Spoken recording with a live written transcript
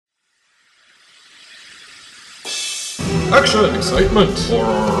Action, excitement,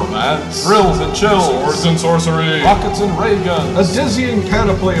 horror, romance, thrills and chills, swords and sorcery, rockets and ray guns, a dizzying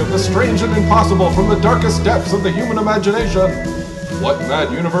panoply of the strange and impossible from the darkest depths of the human imagination. What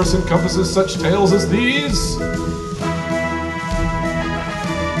mad universe encompasses such tales as these?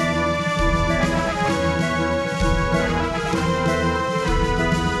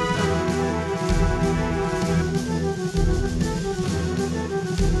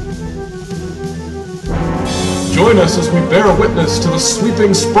 Join us as we bear witness to the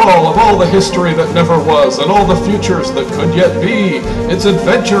sweeping sprawl of all the history that never was and all the futures that could yet be. It's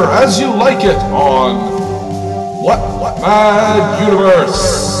adventure as you like it on What Mad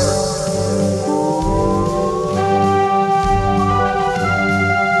Universe?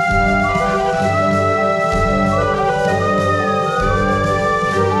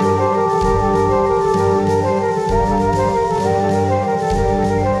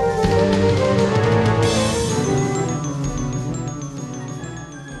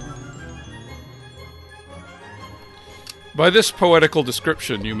 By this poetical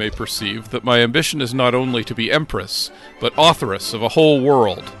description you may perceive that my ambition is not only to be empress, but authoress of a whole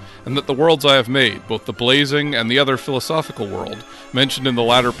world, and that the worlds I have made, both the blazing and the other philosophical world, mentioned in the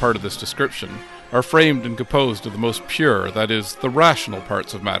latter part of this description, are framed and composed of the most pure, that is, the rational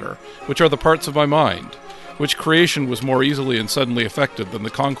parts of matter, which are the parts of my mind, which creation was more easily and suddenly effected than the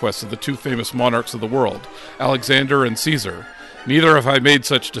conquests of the two famous monarchs of the world, Alexander and Caesar. Neither have I made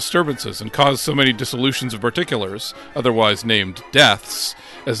such disturbances and caused so many dissolutions of particulars, otherwise named deaths,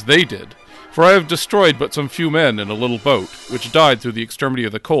 as they did. For I have destroyed but some few men in a little boat, which died through the extremity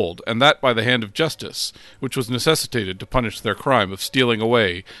of the cold, and that by the hand of justice, which was necessitated to punish their crime of stealing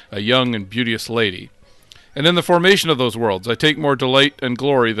away a young and beauteous lady. And in the formation of those worlds I take more delight and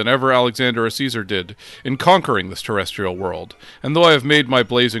glory than ever Alexander or Caesar did in conquering this terrestrial world. And though I have made my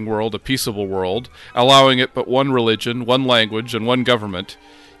blazing world a peaceable world, allowing it but one religion, one language, and one government,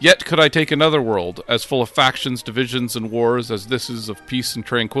 yet could I take another world, as full of factions, divisions, and wars as this is of peace and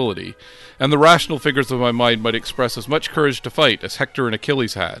tranquility, and the rational figures of my mind might express as much courage to fight as Hector and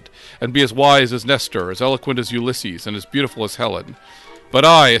Achilles had, and be as wise as Nestor, as eloquent as Ulysses, and as beautiful as Helen. But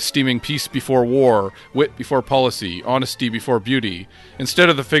I, esteeming peace before war, wit before policy, honesty before beauty, instead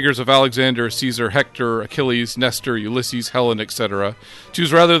of the figures of Alexander, Caesar, Hector, Achilles, Nestor, Ulysses, Helen, etc.,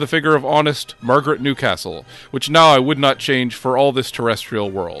 choose rather the figure of honest Margaret Newcastle, which now I would not change for all this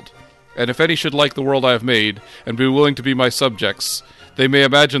terrestrial world. And if any should like the world I have made, and be willing to be my subjects, they may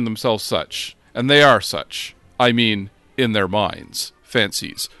imagine themselves such, and they are such, I mean, in their minds,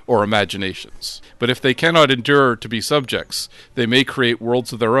 fancies, or imaginations. But if they cannot endure to be subjects, they may create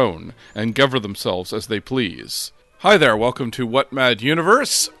worlds of their own, and govern themselves as they please. Hi there, welcome to What Mad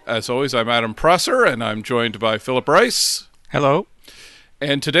Universe. As always, I'm Adam Prosser, and I'm joined by Philip Rice. Hello.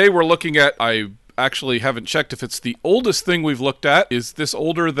 And today we're looking at, I actually haven't checked if it's the oldest thing we've looked at. Is this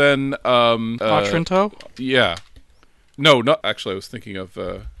older than... Otranto? Yeah. No, not actually, I was thinking of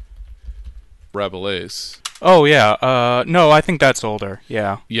Rabelais. Oh, yeah. No, I think that's older.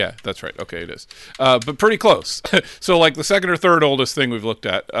 Yeah. Yeah, that's right. Okay, it is. But pretty close. So like the second or third oldest thing we've looked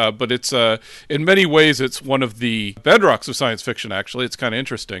at. But it's, in many ways, it's one of the bedrocks of science fiction, actually. It's kind of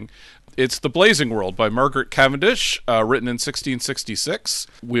interesting. It's The Blazing World by Margaret Cavendish, written in 1666.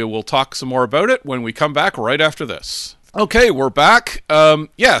 We will talk some more about it when we come back right after this. Okay, we're back.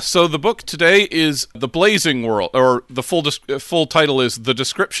 So the book today is The Blazing World, or the full title is The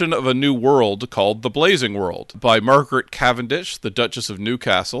Description of a New World Called The Blazing World by Margaret Cavendish, the Duchess of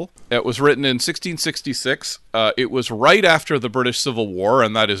Newcastle. It was written in 1666. It was right after the British Civil War,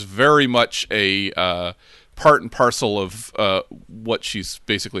 and that is very much a part and parcel of what she's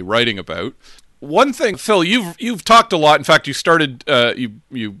basically writing about. One thing, Phil, you've talked a lot. In fact, you started. Did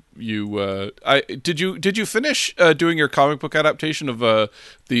you finish doing your comic book adaptation of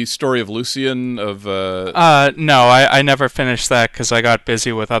the story of Lucian? No, I never finished that because I got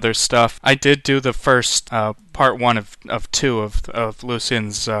busy with other stuff. I did do the first part one of two of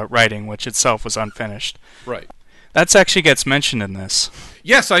Lucian's writing, which itself was unfinished. Right. That actually gets mentioned in this.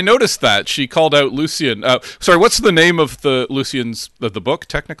 Yes, I noticed that she called out Lucian. Sorry, what's the name of the book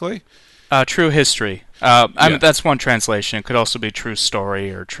technically? True History. I mean, that's one translation. It could also be True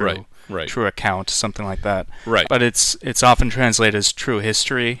Story or True True Account, something like that. Right. But it's often translated as True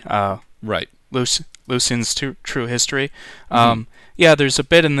History. Right. Lucian's True History. Yeah, there's a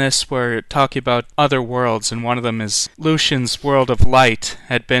bit in this where talking about other worlds, and one of them is Lucian's world of light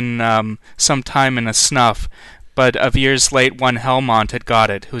had been some time in a snuff, but of years late one Helmont had got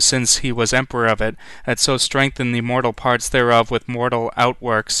it, who since he was emperor of it, had so strengthened the mortal parts thereof with mortal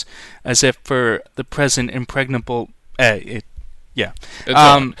outworks, as if for the present impregnable Yeah. And so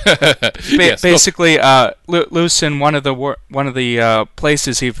on. Yes, Basically, Lucen, one of the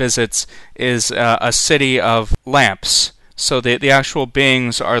places he visits is a city of lamps. So the actual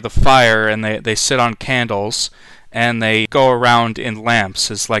beings are the fire, and they sit on candles, and they go around in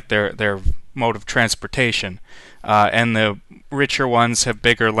lamps as like their mode of transportation. And the richer ones have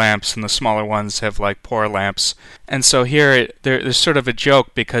bigger lamps, and the smaller ones have like poor lamps. And so here there's sort of a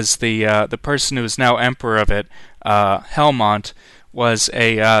joke, because the person who is now emperor of it, Helmont, was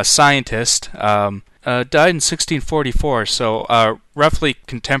a scientist. Died in 1644, so roughly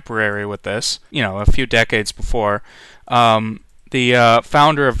contemporary with this. A few decades before. The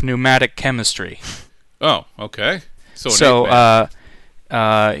founder of pneumatic chemistry. Oh, okay.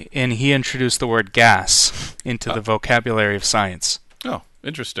 And he introduced the word gas into the vocabulary of science. Oh,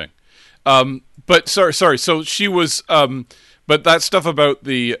 interesting. But sorry. So she was. But that stuff about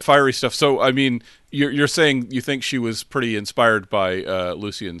the fiery stuff. So I mean, you're saying you think she was pretty inspired by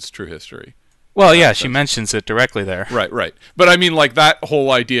Lucian's True History. Well, yeah, she mentions it directly there. Right. But I mean, like, that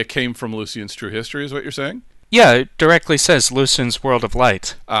whole idea came from Lucian's True History, is what you're saying? Yeah, it directly says Lucian's World of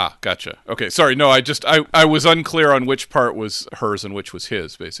Light. Ah, gotcha. Okay, sorry. No, I was unclear on which part was hers and which was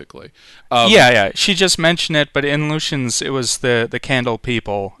his, basically. Yeah. She just mentioned it, but in Lucian's, it was the candle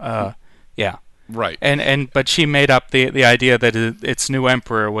people. Yeah. Right. But she made up the idea that its new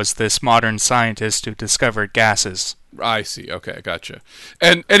emperor was this modern scientist who discovered gases. I see. Okay, gotcha.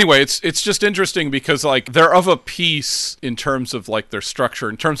 And anyway, it's just interesting because, like, they're of a piece in terms of, like, their structure,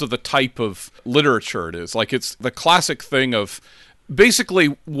 in terms of the type of literature it is. Like, it's the classic thing of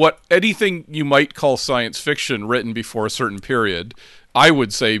basically what anything you might call science fiction written before a certain period, I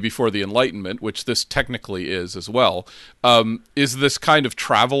would say before the Enlightenment, which this technically is as well, is this kind of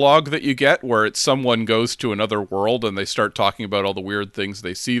travelogue that you get where it's someone goes to another world and they start talking about all the weird things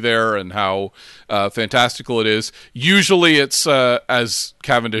they see there and how fantastical it is. Usually it's, as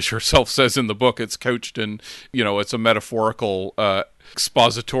Cavendish herself says in the book, it's couched in, it's a metaphorical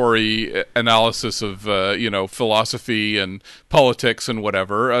expository analysis of philosophy and politics and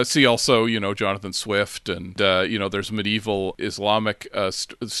whatever. See also Jonathan Swift, and there's medieval Islamic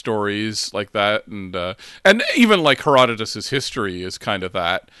stories like that, and even like Herodotus's history is kind of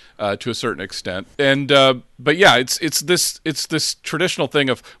that to a certain extent. And but yeah, it's this traditional thing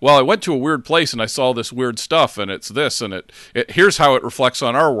of, well, I went to a weird place and I saw this weird stuff, and it's this, and it here's how it reflects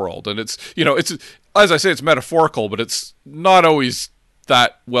on our world. And it's it's, as I say, it's metaphorical, but it's not always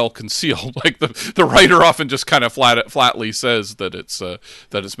that well concealed. Like the writer often just kind of flatly says that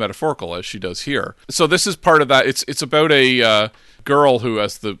it's metaphorical, as she does here. So this is part of that. It's about a girl who,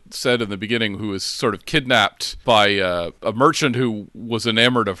 as said in the beginning, who was sort of kidnapped by a merchant who was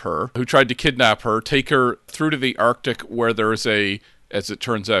enamored of her, who tried to kidnap her, take her through to the Arctic, where there is as it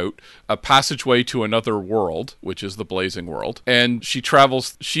turns out, a passageway to another world, which is the Blazing World. And she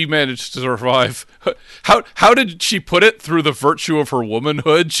managed to survive. How did she put it? Through the virtue of her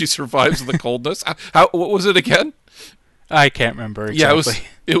womanhood, she survives the coldness. What was it again? I can't remember exactly. Yeah,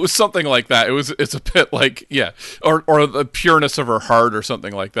 it was something like that. It's a bit like, yeah, or the pureness of her heart or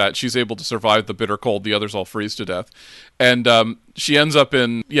something like that. She's able to survive the bitter cold. The others all freeze to death. And she ends up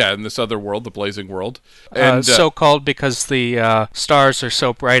in this other world, the Blazing World. And so called because the stars are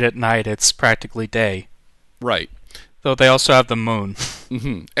so bright at night, it's practically day. Right. Though they also have the moon.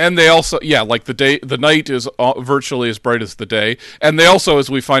 Mm-hmm. And they also, like the night is virtually as bright as the day. And they also,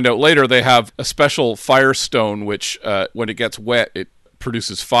 as we find out later, they have a special firestone, which when it gets wet, it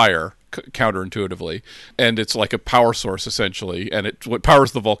produces fire, counterintuitively. And it's like a power source, essentially. And it's what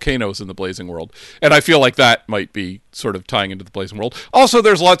powers the volcanoes in the Blazing World. And I feel like that might be sort of tying into the Blazing World. Also,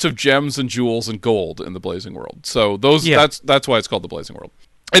 there's lots of gems and jewels and gold in the Blazing World. So that's why it's called the Blazing World.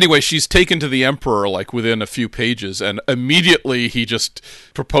 Anyway, she's taken to the Emperor, like, within a few pages, and immediately he just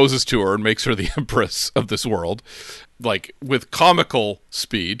proposes to her and makes her the Empress of this world, like, with comical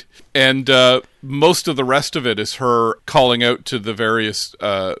speed. And most of the rest of it is her calling out to the various,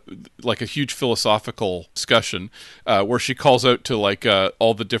 like, a huge philosophical discussion, where she calls out to, like,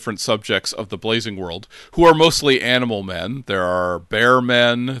 all the different subjects of the Blazing World, who are mostly animal men. There are bear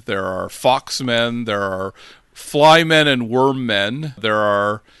men, there are fox men, there are fly men and worm men. There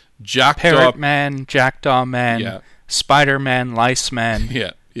are parrot men, jackdaw men, spider men, lice men.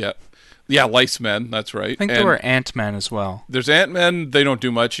 Yeah, lice men. That's right. I think there were ant men as well. There's ant men. They don't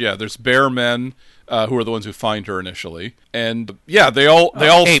do much. Yeah, there's bear men, who are the ones who find her initially, and they all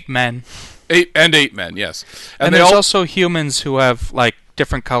ape men. Ape men. Yes, and there's also humans who have like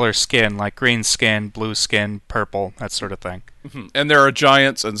different color skin, like green skin, blue skin, purple, that sort of thing. Mm-hmm. And there are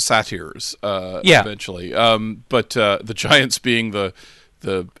giants and satyrs, eventually. But the giants being the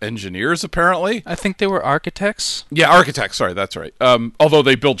the engineers, apparently. I think they were architects. Yeah, architects. Sorry, that's right. Although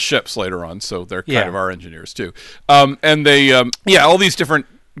they build ships later on, so they're kind of our engineers too. And they, all these different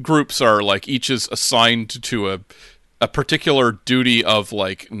groups are like each is assigned to a particular duty of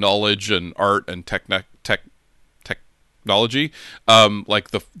like knowledge and art and technology.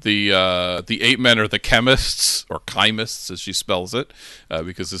 Like the 8 men are the chemists, or chymists as she spells it,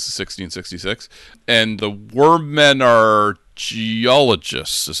 because this is 1666, and the worm men are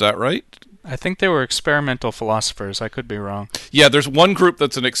geologists. Is that right? I think they were experimental philosophers. I could be wrong. Yeah, there's one group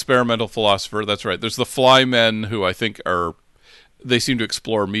that's an experimental philosopher. That's right. There's the fly men, who I think they seem to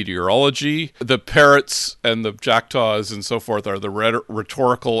explore meteorology. The parrots and the jackdaws and so forth are the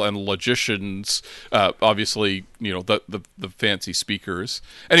rhetorical and logicians. Obviously, the fancy speakers.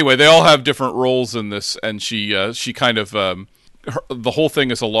 Anyway, they all have different roles in this, and she kind of the whole thing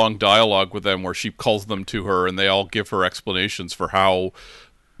is a long dialogue with them where she calls them to her, and they all give her explanations for how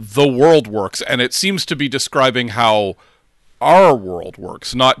the world works, and it seems to be describing how our world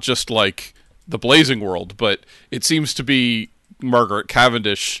works, not just like the blazing world, but it seems to be Margaret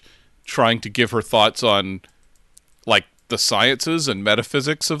Cavendish trying to give her thoughts on like the sciences and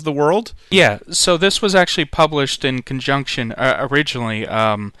metaphysics of the world. Yeah, so this was actually published in conjunction originally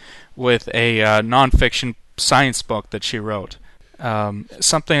with a nonfiction science book that she wrote.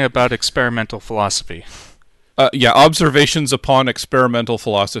 Something about experimental philosophy. Observations upon experimental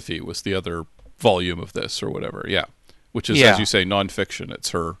philosophy was the other volume of this, or whatever. Yeah, which is, as you say, nonfiction.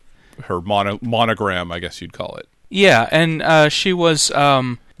 It's her monogram, I guess you'd call it. Yeah, and she was,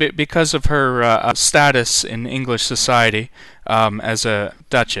 because of her status in English society as a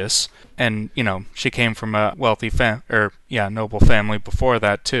duchess, and she came from a wealthy noble family before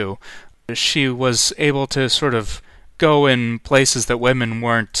that too. She was able to sort of go in places that women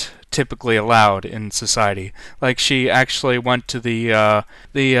weren't typically allowed in society. Like she actually went to the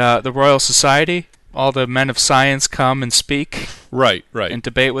Royal Society. All the men of science come and speak, right, and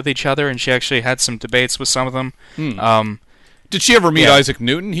debate with each other. And she actually had some debates with some of them. Did she ever meet Isaac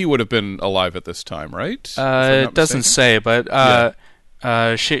Newton? He would have been alive at this time, right? It doesn't say, but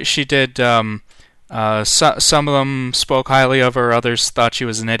she did. Some of them spoke highly of her. Others thought she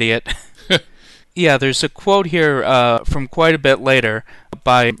was an idiot. Yeah, there's a quote here from quite a bit later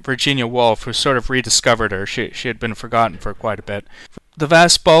by Virginia Woolf, who sort of rediscovered her. She had been forgotten for quite a bit. The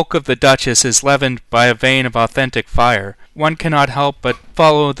vast bulk of the Duchess is leavened by a vein of authentic fire. One cannot help but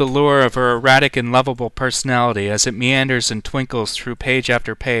follow the lure of her erratic and lovable personality as it meanders and twinkles through page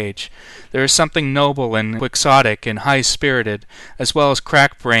after page. There is something noble and quixotic and high-spirited, as well as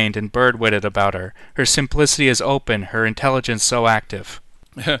crack-brained and bird-witted about her. Her simplicity is open, her intelligence so active.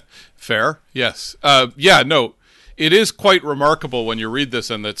 Fair, yes. It is quite remarkable when you read this,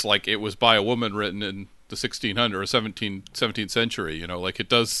 and it's like it was by a woman, written in the 1600s or 17th century.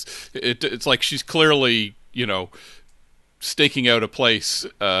 It's like she's clearly, staking out a place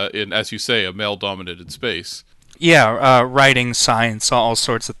in, as you say, a male-dominated space. Yeah, writing, science, all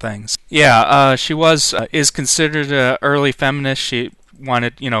sorts of things. Yeah, she is considered an early feminist. She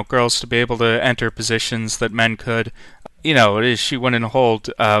wanted, girls to be able to enter positions that men could. She wouldn't hold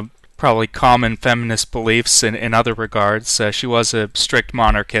probably common feminist beliefs in other regards. She was a strict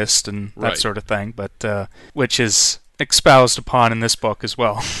monarchist and that sort of thing, but which is espoused upon in this book as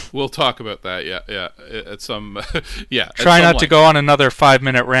well. We'll talk about that, at some, Try not to go on another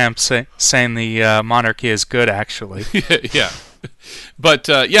 5-minute rant saying the monarchy is good, actually. Yeah. But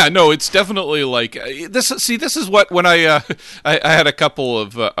it's definitely like this. See, this is what when I had a couple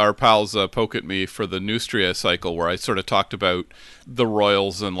of our pals poke at me for the Neustria cycle, where I sort of talked about the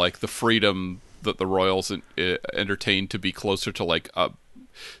royals and like the freedom that the royals entertained to be closer to like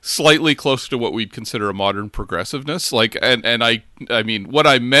slightly closer to what we'd consider a modern progressiveness. Like, and I mean, what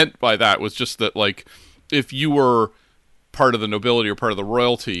I meant by that was just that like if you were part of the nobility or part of the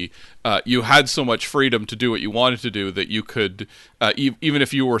royalty, you had so much freedom to do what you wanted to do that you could, even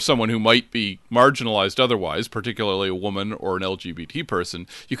if you were someone who might be marginalized otherwise, particularly a woman or an LGBT person,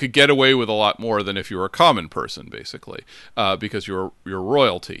 you could get away with a lot more than if you were a common person, basically, because you're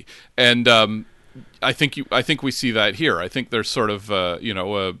royalty. And I think we see that here. I think there's sort of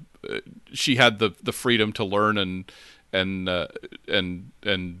she had the freedom to learn and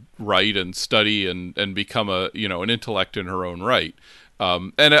write and study and become an intellect in her own right.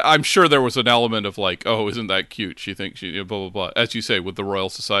 And I'm sure there was an element of like, oh, isn't that cute? She thinks she blah blah blah, as you say, with the Royal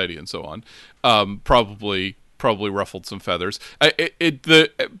Society and so on. Probably ruffled some feathers.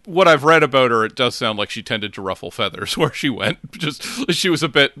 What I've read about her, it does sound like she tended to ruffle feathers where she went. She was a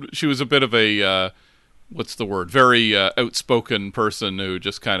bit of a what's the word? Very outspoken person who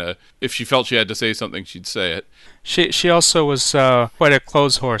just kind of, if she felt she had to say something, she'd say it. She also was quite a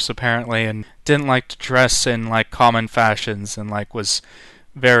clothes horse apparently, and didn't like to dress in like common fashions, and like was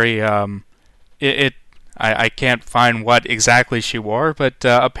very I can't find what exactly she wore, but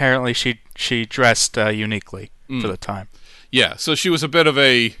apparently she dressed uniquely for the time. Yeah, so she was a bit of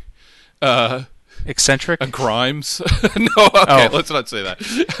a eccentric? A Grimes? No, okay, let's not say that.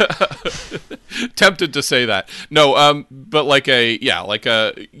 Tempted to say that. No, but like a,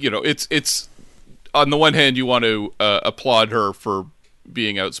 it's on the one hand you want to applaud her for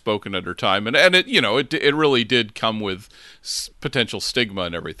being outspoken at her time, and it really did come with potential stigma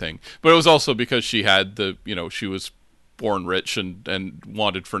and everything. But it was also because she had she was born rich and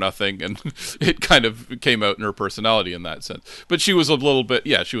wanted for nothing, and it kind of came out in her personality in that sense. But she was a little bit,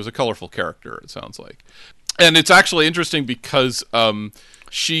 she was a colorful character, it sounds like. And it's actually interesting because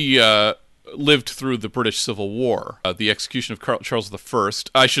she lived through the British Civil War, the execution of Charles I.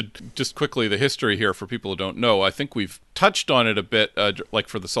 I should just quickly, the history here for people who don't know, I think we've touched on it a bit, like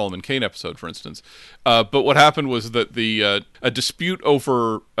for the Solomon Kane episode, for instance. But what happened was that a dispute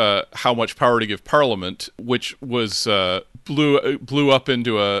over how much power to give Parliament, which was blew up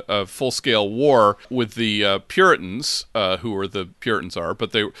into a full-scale war with the Puritans, who were the Puritans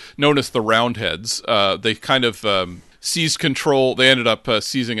but they known as the Roundheads. They kind of seized control. They ended up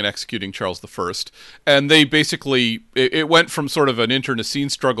seizing and executing Charles I. And they basically, it went from sort of an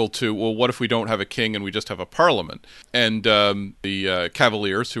internecine struggle to, well, what if we don't have a king and we just have a parliament? And the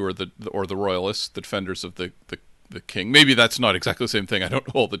Cavaliers, who are the Royalists, the defenders of the king. Maybe that's not exactly the same thing. I don't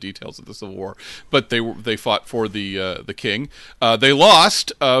know all the details of the Civil War, but they fought for the king. They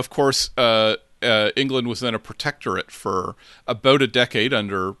lost, of course. England was then a protectorate for about a decade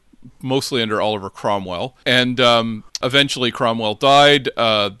mostly under Oliver Cromwell, and eventually Cromwell died.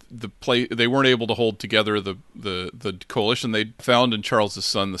 They weren't able to hold together the coalition they found, and Charles'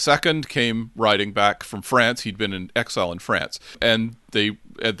 son, the second, came riding back from France. He'd been in exile in France, and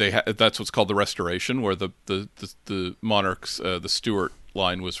that's what's called the Restoration, where the monarchs, the Stuart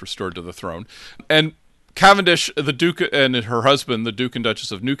line, was restored to the throne. And Cavendish, the Duke, and her husband, the Duke and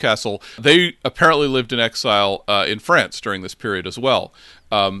Duchess of Newcastle, they apparently lived in exile in France during this period as well.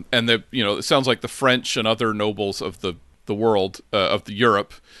 And it sounds like the French and other nobles of the world, of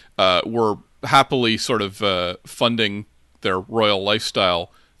Europe, were happily sort of funding their royal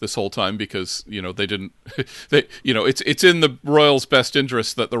lifestyle this whole time, because they didn't. It's in the royals' best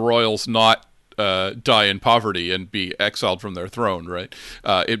interest that the royals not die in poverty and be exiled from their throne, right?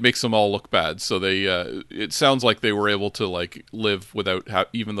 It makes them all look bad. So they, it sounds like they were able to live without,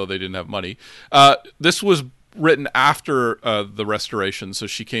 even though they didn't have money. This was written after the Restoration, so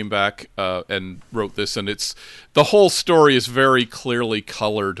she came back and wrote this, and the whole story is very clearly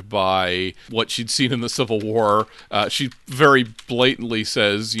colored by what she'd seen in the Civil War. She very blatantly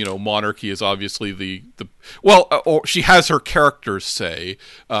says, monarchy is obviously or she has her characters say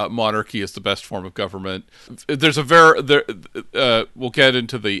monarchy is the best form of government. There's we'll get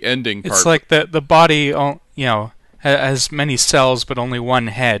into the ending part. It's like the body, has many cells but only one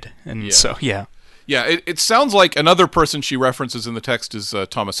head, and so yeah. Yeah, it sounds like another person she references in the text is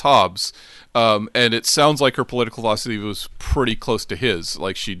Thomas Hobbes, and it sounds like her political philosophy was pretty close to his.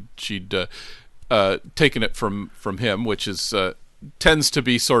 Like she'd taken it from him, which is tends to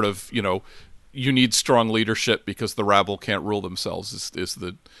be sort of you need strong leadership because the rabble can't rule themselves. Is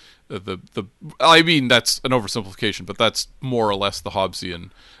the I mean, that's an oversimplification, but that's more or less the Hobbesian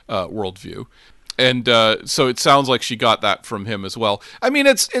worldview. And so it sounds like she got that from him as well. I mean,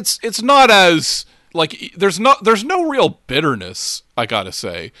 it's not as there's no real bitterness, I gotta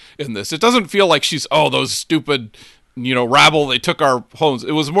say, in this. It doesn't feel like she's those stupid rabble, they took our homes.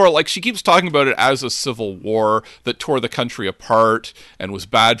 It was more like she keeps talking about it as a civil war that tore the country apart and was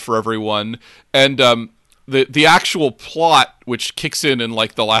bad for everyone. And the actual plot, which kicks in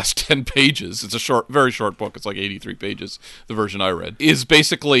the last 10 pages, it's a very short book, it's like 83 pages, the version I read, is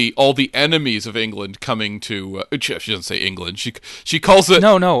basically all the enemies of England coming to, she doesn't say England, she calls it...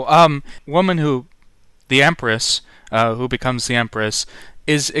 Woman the Empress, who becomes the Empress,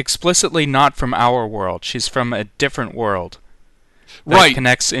 is explicitly not from our world. She's from a different world. That right.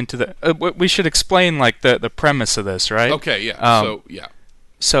 Connects into the... we should explain the premise of this, right? Okay, yeah.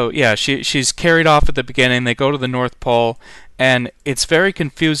 So she's carried off at the beginning. They go to the North Pole, and it's very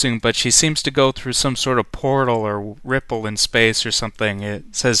confusing, but she seems to go through some sort of portal or ripple in space or something.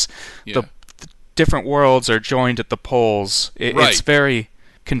 It says the different worlds are joined at the poles. It's very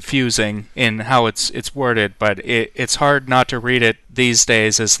confusing in how it's worded, but it's hard not to read it these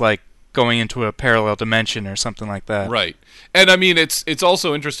days as going into a parallel dimension or something like that. Right. And I mean, it's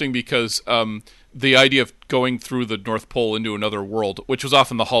also interesting because the idea of going through the North Pole into another world, which was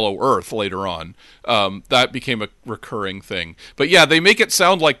often the Hollow Earth later on, that became a recurring thing. But yeah, they make it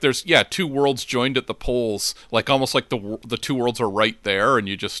sound like there's two worlds joined at the poles, like almost like the two worlds are right there, and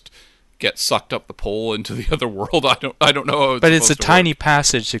you just get sucked up the pole into the other world. I don't know how but it's a tiny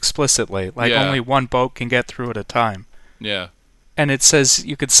passage explicitly, like only one boat can get through at a time. Yeah. And it says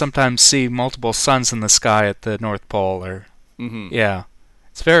you could sometimes see multiple suns in the sky at the North Pole, or yeah,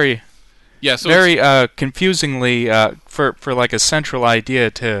 it's very confusingly for like a central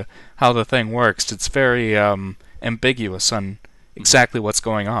idea to how the thing works. It's very ambiguous on exactly what's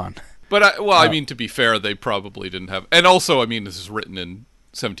going on. But I mean, to be fair, they probably didn't have, and also, I mean, this is written in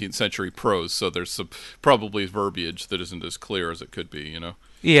 17th century prose, so there's some probably verbiage that isn't as clear as it could be, you know.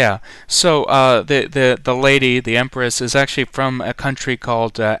 Yeah. So the lady, the Empress, is actually from a country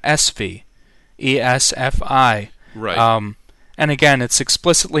called Esfi, ESFI. Right. And again, it's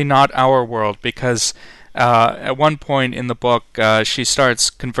explicitly not our world, because at one point in the book, she starts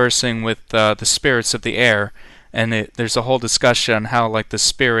conversing with the spirits of the air, and there's a whole discussion on how like the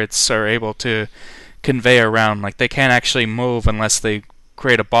spirits are able to convey around, like they can't actually move unless they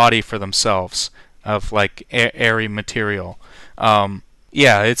create a body for themselves of like airy material.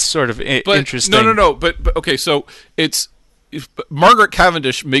 Yeah, it's sort of interesting. No. But okay, so Margaret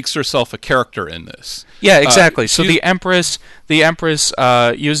Cavendish makes herself a character in this. Yeah, exactly. So the Empress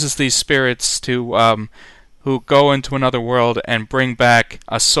uses these spirits to who go into another world and bring back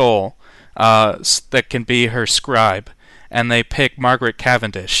a soul that can be her scribe, and they pick Margaret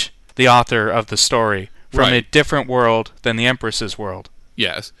Cavendish, the author of the story, from a different world than the Empress's world.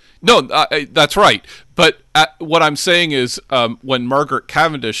 Yes. No, that's right. But what I'm saying is when Margaret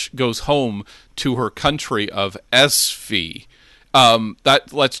Cavendish goes home to her country of Esfi,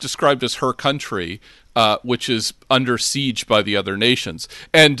 that's described as her country, which is under siege by the other nations.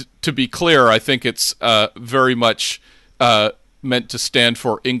 And to be clear, I think it's very much meant to stand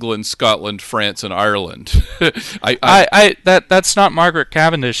for England, Scotland, France, and Ireland. That's not Margaret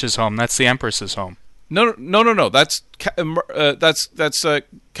Cavendish's home. That's the Empress's home. No. That's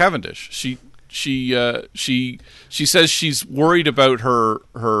Cavendish. She says she's worried about her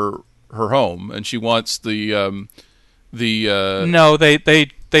home, and she wants the. No,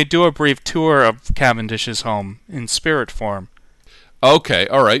 they do a brief tour of Cavendish's home in spirit form. Okay,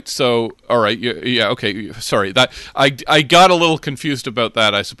 all right. So, all right, yeah, okay. Sorry, that I got a little confused about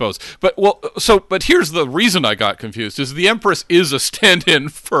that, I suppose. But here's the reason I got confused: is the Empress is a stand-in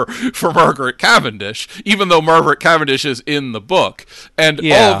for Margaret Cavendish, even though Margaret Cavendish is in the book, and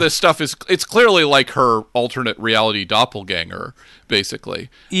all of this stuff it's clearly like her alternate reality doppelganger, basically.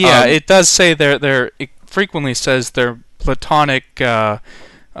 Yeah, it does say it frequently says they're platonic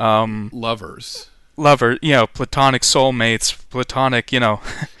lovers. Platonic soulmates, platonic,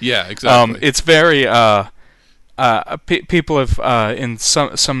 Yeah, exactly. It's very, people have, in some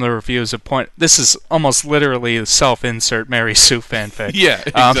of the reviews have pointed, this is almost literally a self-insert Mary Sue fanfic. Yeah,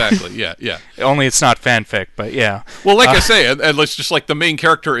 exactly, yeah. Only it's not fanfic, but yeah. Well, like I say, and it's just like the main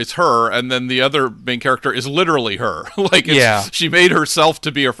character is her, and then the other main character is literally her. She made herself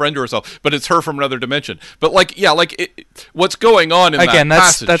to be a friend to herself, but it's her from another dimension. But what's going on in that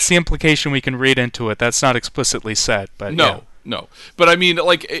passage? That's the implication we can read into it. That's not explicitly said, but no. But I mean,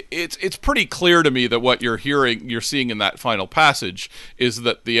 it's pretty clear to me that what you're seeing in that final passage is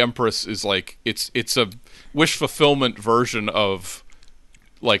that the Empress is like it's a wish fulfillment version of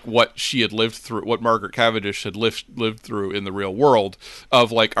like what she had lived through, what Margaret Cavendish had lived through in the real world,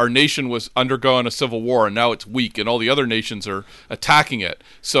 of like our nation was undergoing a civil war and now it's weak and all the other nations are attacking it.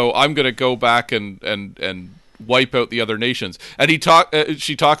 So I'm going to go back and wipe out the other nations. And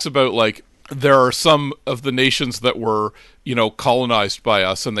she talks about like there are some of the nations that were, colonized by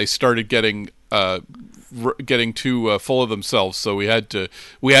us, and they started getting too full of themselves. So we had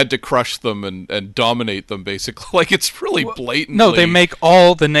to crush them and dominate them, basically. Like it's really blatantly. No, they make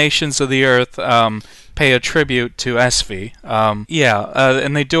all the nations of the earth pay a tribute to Esfi.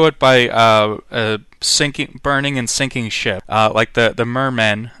 And they do it by burning and sinking ship. Like the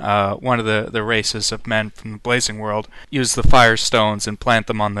mermen, one of the races of men from the Blazing World, use the fire stones and plant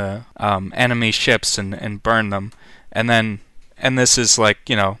them on the enemy ships and burn them. And this is like,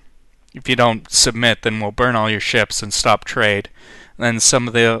 if you don't submit, then we'll burn all your ships and stop trade. And then some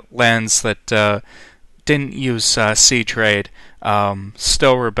of the lands that didn't use sea trade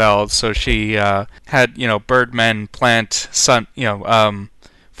still rebelled. So she had, birdmen plant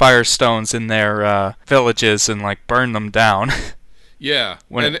firestones in their villages and like burn them down. Yeah.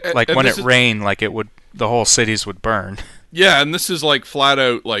 When it rained, like the whole cities would burn. Yeah, and this is like flat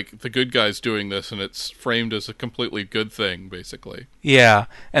out like the good guys doing this, and it's framed as a completely good thing, basically. Yeah,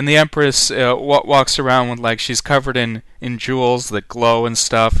 and the Empress walks around with like she's covered in jewels that glow and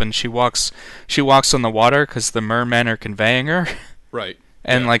stuff, and she walks on the water because the mermen are conveying her. Right.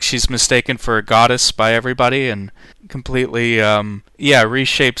 And like she's mistaken for a goddess by everybody, and completely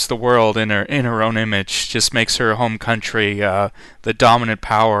reshapes the world in her own image. Just makes her home country the dominant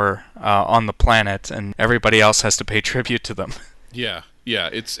power on the planet, and everybody else has to pay tribute to them. Yeah,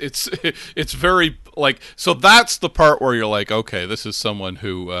 it's very like, so that's the part where you're like, okay, this is someone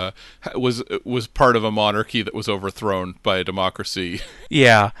who was part of a monarchy that was overthrown by a democracy.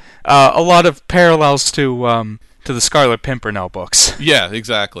 Yeah, a lot of parallels to the Scarlet Pimpernel books. Yeah,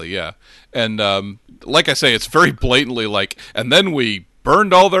 exactly. Yeah, and like I say, it's very blatantly like, and then we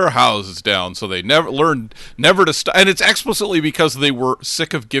burned all their houses down, so they never to stop. And it's explicitly because they were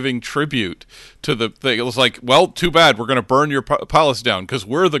sick of giving tribute to the thing. It was like, well, too bad, we're going to burn your palace down because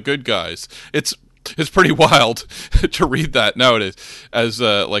we're the good guys. It's pretty wild to read that nowadays as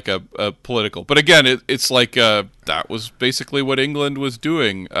like a political. But again, it's like that was basically what England was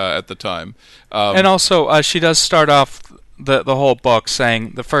doing at the time. And also, she does start off the whole book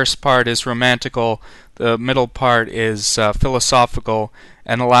saying the first part is romantical, the middle part is philosophical,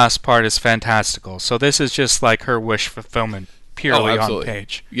 and the last part is fantastical. So this is just like her wish fulfillment purely on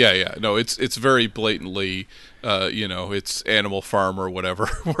page. Yeah. No, it's very blatantly, it's Animal Farm or whatever,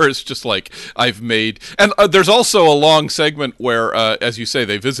 where it's just like, I've made... And there's also a long segment where, as you say,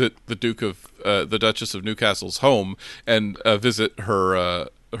 they visit the Duchess of Newcastle's home and visit her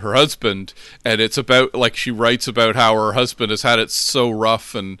husband, and it's about, like, she writes about how her husband has had it so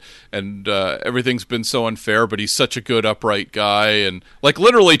rough and everything's been so unfair, but he's such a good, upright guy, and like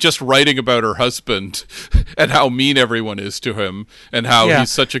literally just writing about her husband and how mean everyone is to him and how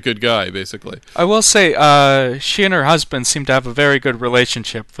he's such a good guy, basically. I will say she and her husband seem to have a very good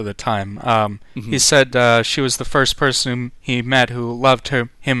relationship for the time. He said she was the first person he met who loved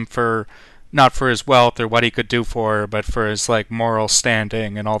him for not for his wealth or what he could do for her, but for his like moral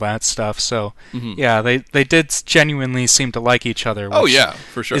standing and all that stuff. So yeah, they did genuinely seem to like each other. Oh yeah,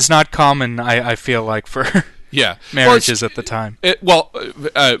 for sure. It's not common, I feel like, for marriages at the time.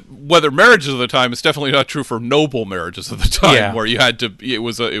 Whether marriages at the time, it's definitely not true for noble marriages at the time, where you had to. It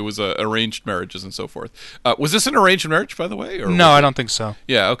was arranged marriages and so forth. Was this an arranged marriage, by the way? Or no, I don't think so.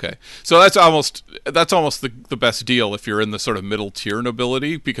 Yeah, okay. So that's almost the best deal if you're in the sort of middle tier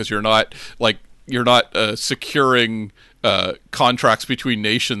nobility, because you're not securing contracts between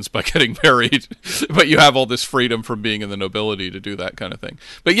nations by getting married, but you have all this freedom from being in the nobility to do that kind of thing.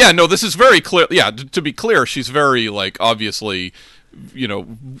 But yeah, no, this is very clear. Yeah, to be clear, she's very, like, obviously,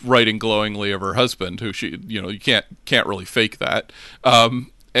 writing glowingly of her husband, who she, you can't really fake that.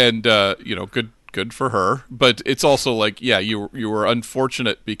 Good for her. But it's also like, yeah, you were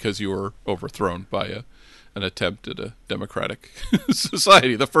unfortunate because you were overthrown by an attempt at a democratic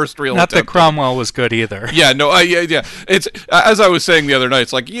society, the first real attempt. Not that Cromwell was good either. Yeah, no, yeah. It's, as I was saying the other night,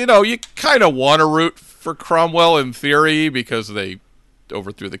 it's like, you kind of want to root for Cromwell in theory because they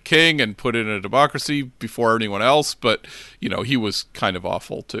overthrew the king and put in a democracy before anyone else, but he was kind of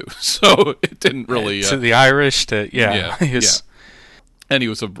awful too. So it didn't really to the Irish, and he was he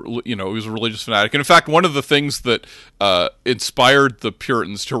was a religious fanatic. And in fact, one of the things that inspired the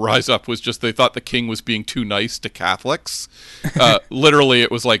Puritans to rise up was just they thought the king was being too nice to Catholics. Literally, it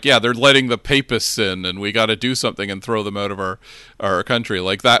was like, yeah, they're letting the papists in, and we got to do something and throw them out of our country.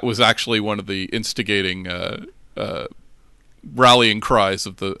 Like, that was actually one of the instigating rallying cries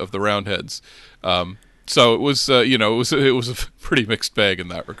of the Roundheads. So it was, it was a pretty mixed bag in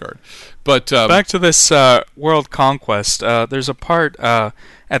that regard. But back to this world conquest. There's a part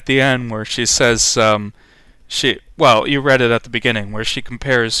at the end where she says, you read it at the beginning, where she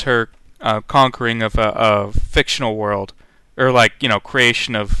compares her conquering of a fictional world, or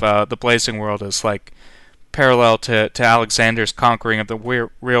creation of the Blazing World as like parallel to Alexander's conquering of the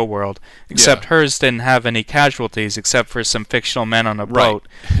real world. Except hers didn't have any casualties except for some fictional men on a boat,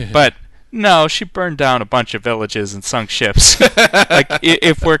 but. No, she burned down a bunch of villages and sunk ships. Like,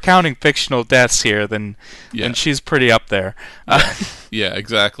 if we're counting fictional deaths here, then she's pretty up there. Yeah,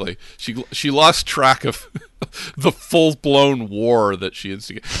 exactly. She lost track of the full-blown war that she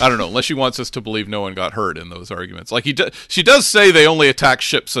instigated. I don't know, unless she wants us to believe no one got hurt in those arguments. Like, she does say they only attacked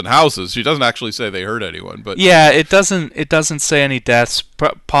ships and houses. She doesn't actually say they hurt anyone. But yeah, it doesn't say any deaths.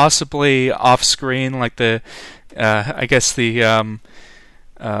 Possibly off-screen, like the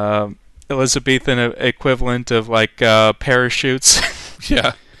Elizabethan equivalent of like parachutes.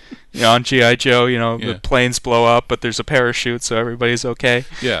 Yeah. on G.I. Joe, Yeah. the planes blow up, but there's a parachute, so everybody's okay.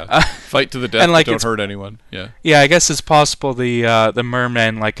 Yeah, fight to the death, and, like, but don't it's- hurt anyone. Yeah, Yeah, I guess it's possible the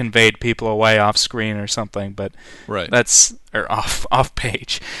merman like conveyed people away off screen or something, but right. that's or off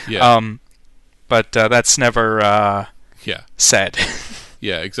page. Yeah. But that's never Yeah. said.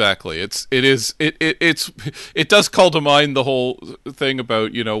 Yeah, exactly. It does call to mind the whole thing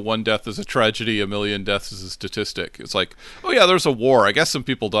about, one death is a tragedy, a million deaths is a statistic. It's like, oh yeah, there's a war. I guess some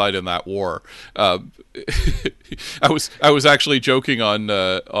people died in that war. I was actually joking on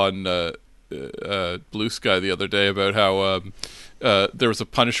Blue Sky the other day about how there was a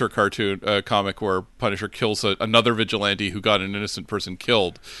Punisher comic where Punisher kills another vigilante who got an innocent person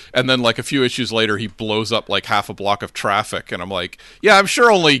killed, and then like a few issues later he blows up like half a block of traffic, and I'm like, yeah, I'm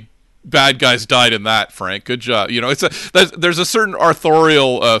sure only bad guys died in that, Frank. Good job. There's a certain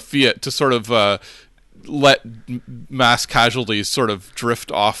authorial fiat to sort of let mass casualties sort of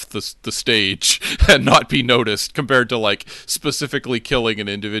drift off the stage and not be noticed, compared to like specifically killing an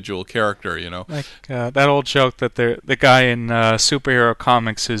individual character. Like that old joke that the guy in superhero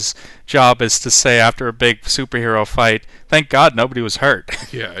comics, his job is to say after a big superhero fight, "Thank God nobody was hurt."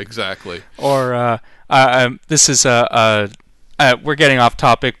 Yeah, exactly. Or this is we're getting off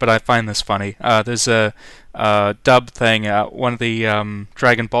topic, but I find this funny. There's a dub thing. One of the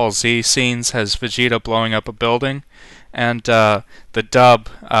Dragon Ball Z scenes has Vegeta blowing up a building, and the dub,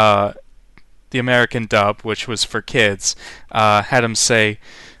 the American dub, which was for kids, had him say,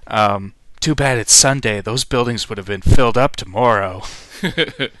 "Too bad it's Sunday. Those buildings would have been filled up tomorrow."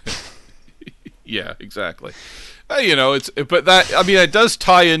 Yeah, exactly. It does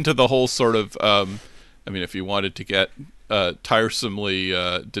tie into the whole sort of. If you wanted to get tiresomely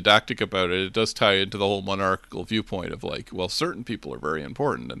didactic about it, it does tie into the whole monarchical viewpoint of like, well, certain people are very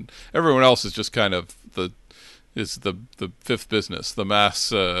important, and everyone else is just kind of the fifth business, the mass,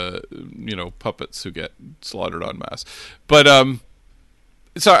 puppets who get slaughtered en masse. But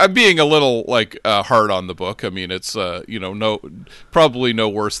so I'm being a little like hard on the book. I mean, it's probably no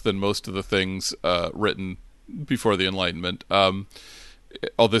worse than most of the things written before the Enlightenment.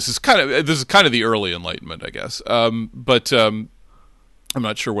 This is kind of the early Enlightenment, I guess. But I'm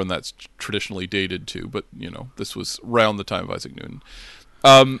not sure when that's traditionally dated to. But this was around the time of Isaac Newton.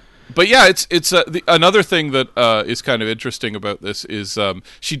 But yeah, it's another thing that is kind of interesting about this is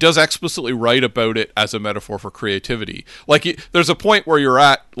she does explicitly write about it as a metaphor for creativity. Like there's a point where you're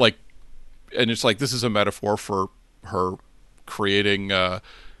at like, and it's like this is a metaphor for her creating her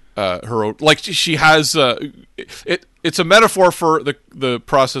own. Like she has it's a metaphor for the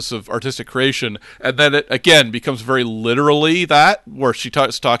process of artistic creation, and then it again becomes very literally that, where she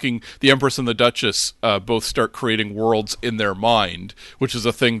is talking, the Empress and the Duchess both start creating worlds in their mind, which is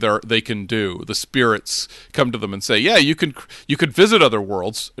a thing they can do. The spirits come to them and say, yeah, you could visit other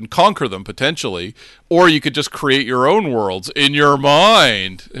worlds and conquer them potentially, or you could just create your own worlds in your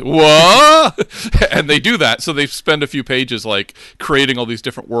mind. What? And they do that, so they spend a few pages like creating all these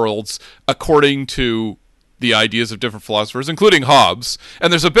different worlds according to the ideas of different philosophers, including Hobbes.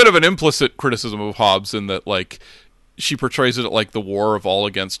 And there's a bit of an implicit criticism of Hobbes in that, like, she portrays it like the war of all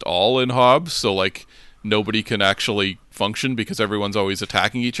against all in Hobbes. So, like, nobody can actually function because everyone's always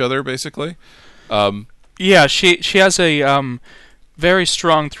attacking each other, basically. Yeah, she has a very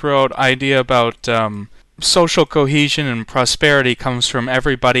strong throughout idea about social cohesion and prosperity comes from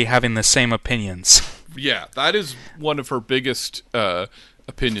everybody having the same opinions. Yeah, that is one of her biggest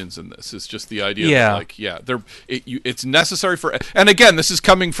opinions in this, is just the idea Yeah. that, like, it's necessary for, and again, this is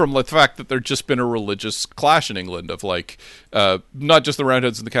coming from the fact that there's just been a religious clash in England of, like, not just the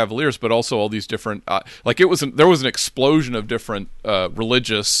Roundheads and the Cavaliers, but also all these different, there was an explosion of different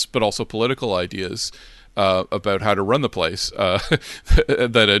religious but also political ideas about how to run the place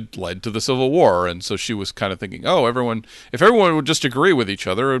that had led to the Civil War. And so she was kind of thinking, if everyone would just agree with each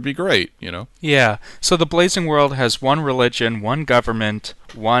other, it would be great, you know? Yeah. So the Blazing World has one religion, one government,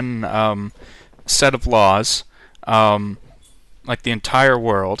 one set of laws, like the entire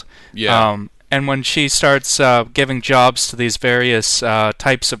world. Yeah. And when she starts giving jobs to these various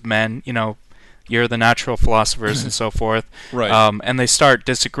types of men, you're the natural philosophers and so forth, Right. And they start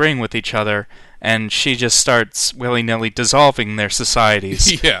disagreeing with each other, and she just starts willy-nilly dissolving their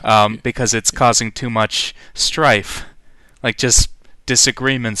societies Yeah. because it's causing too much strife, like just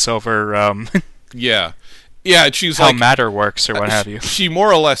disagreements over Yeah. Yeah, she's how like, matter works or what have you. she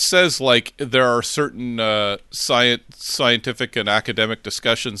more or less says, like, there are certain scientific and academic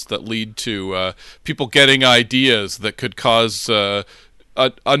discussions that lead to people getting ideas that could cause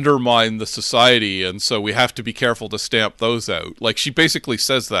undermine the society, and so we have to be careful to stamp those out. Like, she basically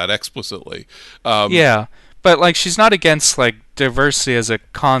says that explicitly. Yeah, but like she's not against like diversity as a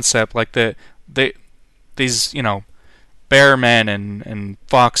concept. Like these bear men and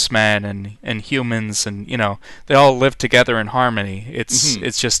fox men and humans, and they all live together in harmony.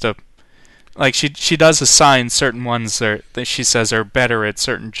 It's just a like she does assign certain ones that she says are better at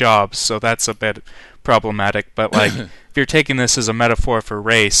certain jobs, so that's a bit problematic. But like if you're taking this as a metaphor for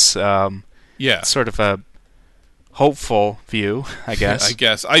race, sort of a hopeful view, I guess. I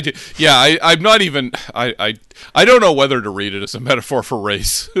guess I do. Yeah, I'm not even. I don't know whether to read it as a metaphor for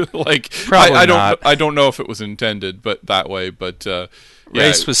race. Like, probably I don't. not. I don't know if it was intended, but that way. But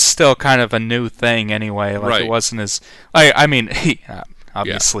race was still kind of a new thing anyway. Like right. It wasn't as. I mean,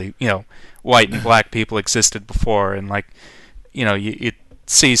 obviously, white and black people existed before, and like, you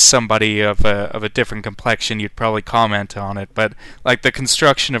see somebody of a different complexion, you'd probably comment on it. But like the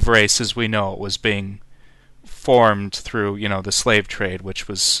construction of race, as we know, it was being formed through the slave trade, which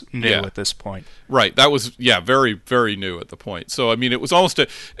was new at this point. Right, that was very, very new at the point. So I mean, it was almost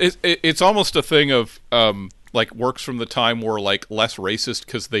it's almost a thing of like works from the time were like less racist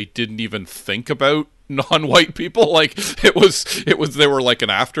because they didn't even think about non-white people. Like it was they were like an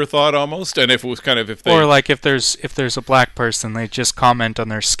afterthought almost. And if it was kind of or like if there's a black person, they just comment on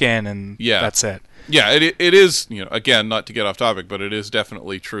their skin and that's it. Yeah, it is again, not to get off topic, but it is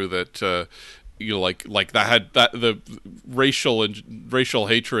definitely true that like that the racial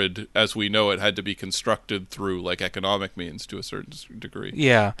hatred as we know it had to be constructed through like economic means to a certain degree.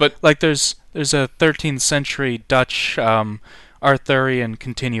 Yeah, but like there's a 13th century Dutch Arthurian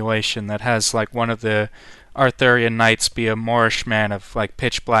continuation that has like one of the Arthurian knights be a Moorish man of like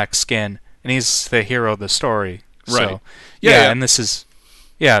pitch black skin, and he's the hero of the story. Right. So, yeah, and this is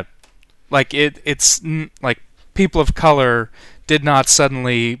like it's like people of color did not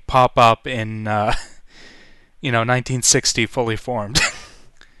suddenly pop up in 1960 fully formed.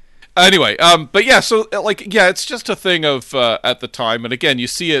 Anyway, but yeah, so like it's just a thing of at the time, and again you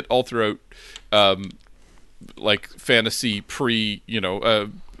see it all throughout like fantasy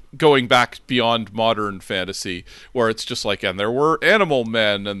going back beyond modern fantasy, where it's just like, and there were animal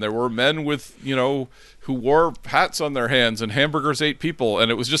men, and there were men with who wore hats on their hands, and hamburgers ate people, and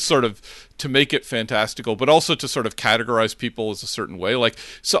it was just sort of to make it fantastical, but also to sort of categorize people as a certain way. Like,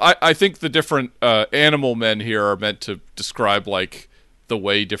 so I think the different animal men here are meant to describe like the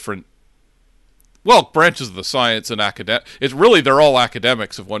way different branches of the science and they're all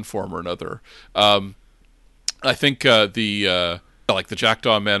academics of one form or another. I think like the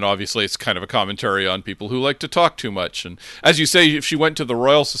Jackdaw Men, obviously it's kind of a commentary on people who like to talk too much. And as you say, if she went to the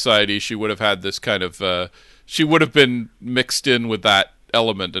Royal Society, she would have had this kind of she would have been mixed in with that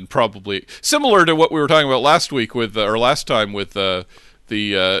element, and probably similar to what we were talking about last time with the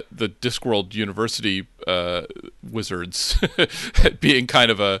Discworld University wizards being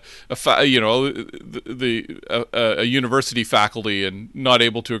kind of a university faculty and not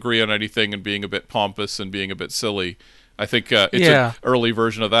able to agree on anything and being a bit pompous and being a bit silly. I think it's an early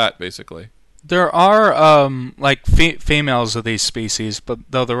version of that, basically. There are like females of these species, but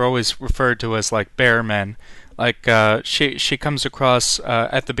though they're always referred to as like bear men. Like she comes across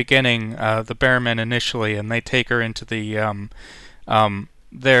at the beginning the bear men initially, and they take her into the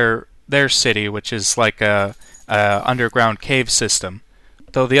their city, which is like a underground cave system.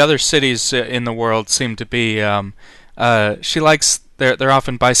 Though the other cities in the world seem to be she likes. They're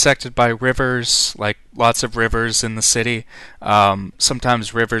often bisected by rivers, like lots of rivers in the city.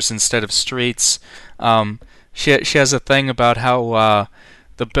 Sometimes rivers instead of streets. She has a thing about how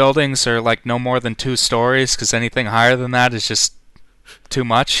the buildings are like no more than 2 stories, because anything higher than that is just too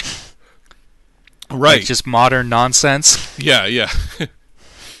much. Right. Like just modern nonsense. Yeah. Yeah.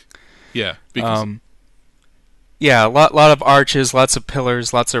 Because a lot of arches, lots of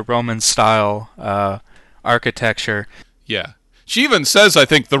pillars, lots of Roman style architecture. Yeah. She even says, I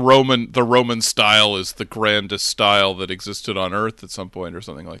think the Roman style is the grandest style that existed on Earth at some point, or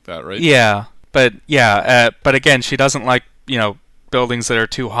something like that, right? Yeah, but again, she doesn't like buildings that are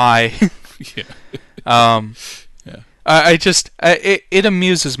too high. Yeah. It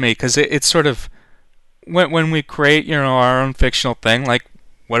amuses me because it's sort of when we create our own fictional thing, like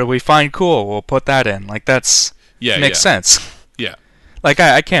what do we find cool? We'll put that in. Like makes sense. Yeah. Like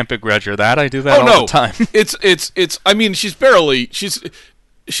I can't begrudge her that. I do that all the time. It's I mean, she's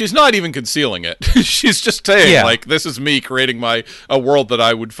not even concealing it. She's just saying like, this is me creating a world that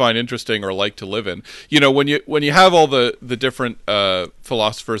I would find interesting or like to live in. When you have all the different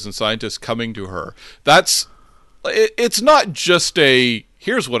philosophers and scientists coming to her, it's not just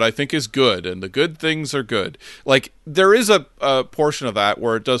here's what I think is good and the good things are good. Like there is a portion of that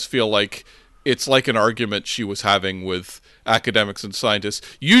where it does feel like it's like an argument she was having with academics and scientists.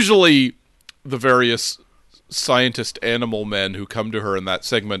 Usually the various scientist animal men who come to her in that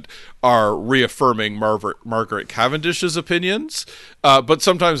segment are reaffirming Margaret Cavendish's opinions, but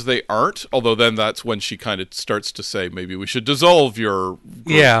sometimes they aren't, although then that's when she kind of starts to say, maybe we should dissolve your group.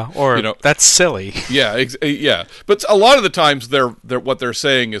 Yeah, or that's silly. Yeah. But a lot of the times they're what they're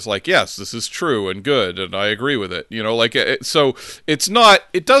saying is like, yes, this is true and good, and I agree with it. So it's not.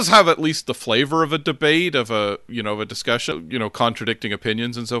 It does have at least the flavor of a debate, of a discussion, contradicting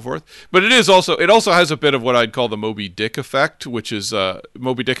opinions and so forth. But it also has a bit of what I'd call the Moby Dick effect, which is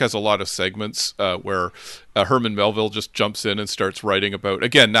Moby Dick has a lot of segments where Herman Melville just jumps in and starts writing about,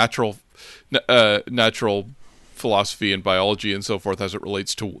 again, natural philosophy and biology and so forth as it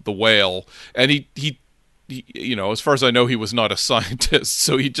relates to the whale. And he as far as I know, he was not a scientist,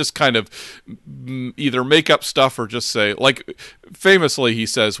 so he just kind of either make up stuff or just say, like, famously he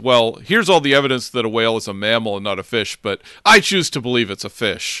says, well, here's all the evidence that a whale is a mammal and not a fish, but I choose to believe it's a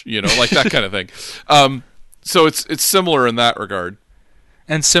fish, like that kind of thing. So it's similar in that regard.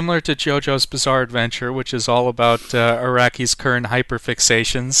 And similar to JoJo's Bizarre Adventure, which is all about Araki's current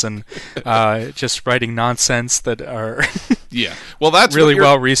hyperfixations and just writing nonsense that are that's really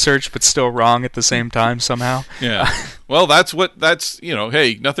well researched but still wrong at the same time somehow. Yeah. Well,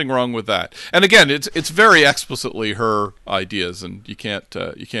 hey, nothing wrong with that. And again, it's very explicitly her ideas, and you can't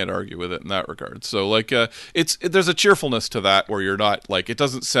argue with it in that regard. So there's a cheerfulness to that where you're not it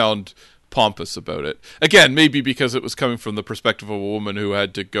doesn't sound pompous about it. Again, maybe because it was coming from the perspective of a woman who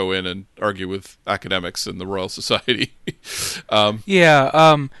had to go in and argue with academics in the Royal Society.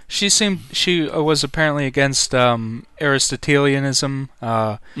 She was apparently against Aristotelianism,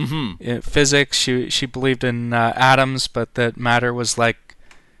 in physics. She believed in atoms, but that matter was I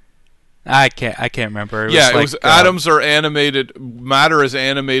can't remember. It was atoms are animated. Matter is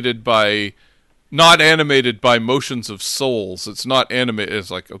animated by. Not animated by motions of souls. It's not animated. It's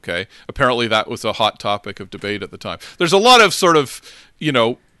okay. Apparently that was a hot topic of debate at the time. There's a lot of sort of,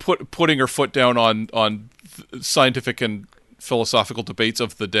 putting her foot down on scientific and philosophical debates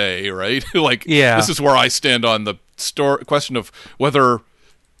of the day, right? This is where I stand on the question of whether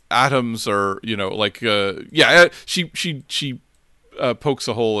atoms are, she pokes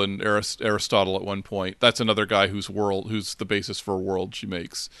a hole in Aristotle at one point. That's another guy who's the basis for a world she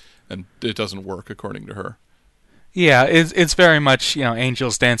makes. And it doesn't work, according to her. Yeah, it's very much,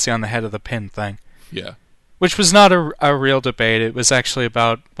 angels dancing on the head of the pin thing. Yeah. Which was not a real debate. It was actually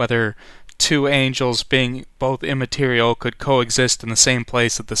about whether two angels being both immaterial could coexist in the same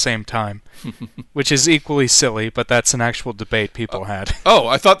place at the same time. Which is equally silly, but that's an actual debate people had. Oh,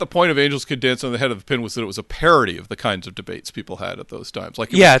 I thought the point of Angels Could Dance on the Head of the Pin was that it was a parody of the kinds of debates people had at those times.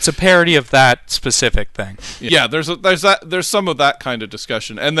 It's a parody of that specific thing. Yeah, there's some of that kind of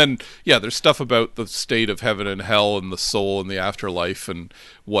discussion. And then, there's stuff about the state of heaven and hell and the soul and the afterlife and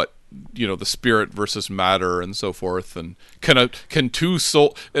what, the spirit versus matter and so forth. And can two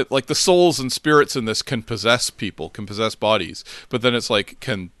the souls and spirits in this can possess people, can possess bodies. But then it's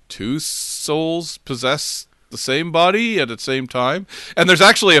can two souls possess the same body at the same time? And there's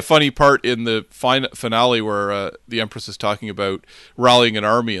actually a funny part in the finale where the Empress is talking about rallying an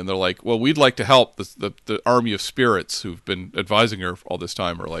army, and they're like, well, we'd like to help. The army of spirits who've been advising her all this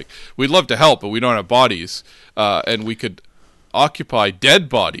time are we'd love to help, but we don't have bodies, and we could occupy dead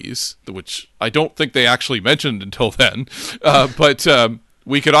bodies, which I don't think they actually mentioned until then, but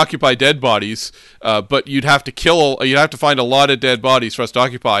we could occupy dead bodies, but you'd have to find a lot of dead bodies for us to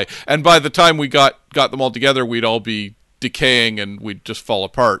occupy. And by the time we got them all together, we'd all be decaying and we'd just fall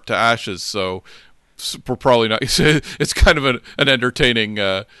apart to ashes. So we're probably not. It's kind of an entertaining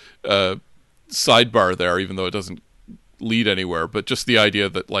sidebar there, even though it doesn't lead anywhere. But just the idea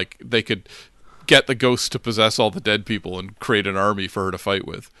that they could get the ghosts to possess all the dead people and create an army for her to fight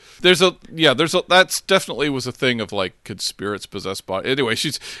with. That's definitely was a thing of could spirits possess bodies? Anyway,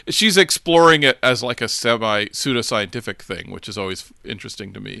 she's exploring it as a semi pseudoscientific thing, which is always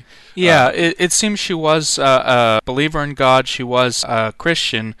interesting to me. Yeah, it seems she was a believer in God. She was a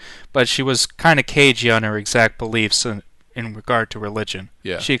Christian, but she was kind of cagey on her exact beliefs in regard to religion.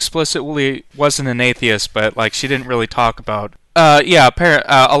 Yeah. She explicitly wasn't an atheist, but she didn't really talk about.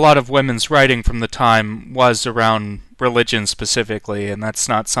 A lot of women's writing from the time was around religion specifically, and that's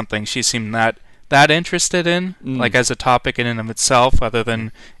not something she seemed that interested in, as a topic in and of itself, other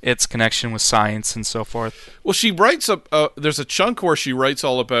than its connection with science and so forth. Well, she writes there's a chunk where she writes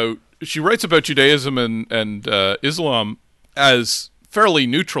about Judaism and Islam as fairly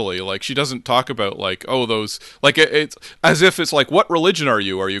neutrally. Like, she doesn't talk about, like, oh, those, like, it's as if it's like, what religion are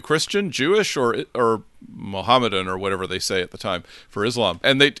you? Are you Christian, Jewish, or Mohammedan, or whatever they say at the time for Islam?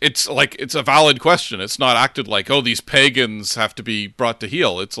 And it's like, it's a valid question. It's not acted like, oh, these pagans have to be brought to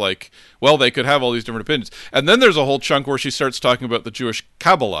heel. It's like, well, they could have all these different opinions. And then there's a whole chunk where she starts talking about the Jewish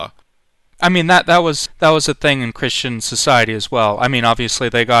Kabbalah. I mean, that was a thing in Christian society as well. I mean, obviously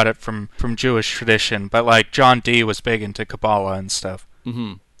they got it from Jewish tradition, but like John Dee was big into Kabbalah and stuff.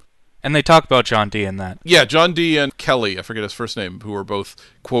 Mm-hmm. And they talk about John Dee in that. Yeah, John Dee and Kelly, I forget his first name, who were both,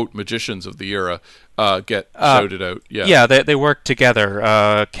 quote, magicians of the era, get shouted out. Yeah, yeah, they worked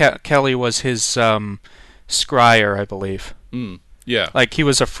together. Kelly was his scryer, I believe. Yeah. Like, he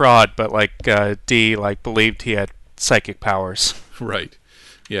was a fraud, but like Dee like believed he had psychic powers. Right.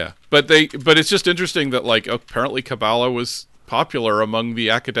 Yeah, but it's just interesting that, like, apparently Kabbalah was popular among the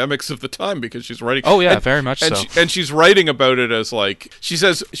academics of the time, because she's writing. Oh yeah, very much so. And she's writing about it as, like, she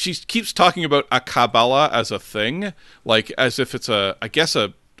says, she keeps talking about a Kabbalah as a thing, like as if it's a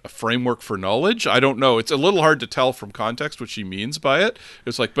framework for knowledge. I don't know. It's a little hard to tell from context what she means by it.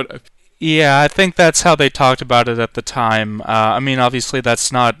 It's like, but. Yeah, I think that's how they talked about it at the time. I mean, obviously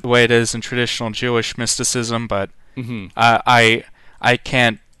that's not the way it is in traditional Jewish mysticism, but I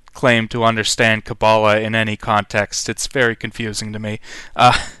can't claim to understand Kabbalah in any context. It's very confusing to me.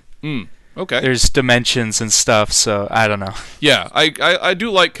 Okay. There's dimensions and stuff, so I don't know. Yeah, I do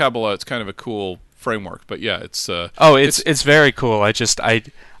like Kabbalah. It's kind of a cool framework, but yeah, it's it's very cool.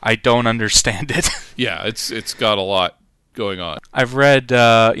 I don't understand it. Yeah, it's got a lot going on. I've read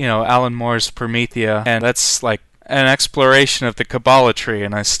Alan Moore's Promethea, and that's like an exploration of the Kabbalah tree,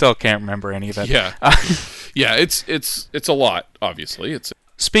 and I still can't remember any of it. Yeah. Yeah, it's a lot, obviously.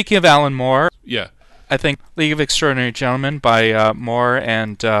 Speaking of Alan Moore, yeah, I think League of Extraordinary Gentlemen by Moore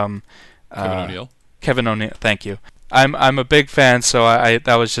and Kevin O'Neill. Kevin O'Neill, thank you. I'm a big fan, so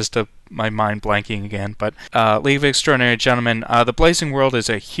that was just my mind blanking again. But League of Extraordinary Gentlemen, the Blazing World is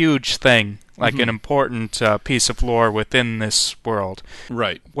a huge thing, like an important piece of lore within this world.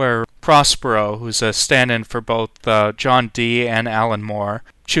 Right. Where Prospero, who's a stand-in for both John Dee and Alan Moore,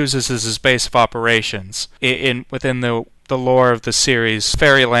 chooses as his base of operations. Within the lore of the series,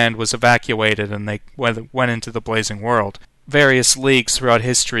 Fairyland was evacuated and they went into the Blazing World. Various leagues throughout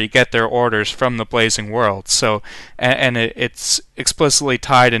history get their orders from the Blazing World, so it's explicitly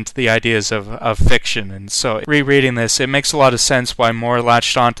tied into the ideas of fiction, and so rereading this, it makes a lot of sense why Moore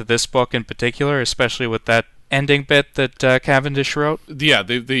latched onto this book in particular, especially with that ending bit that Cavendish wrote. Yeah,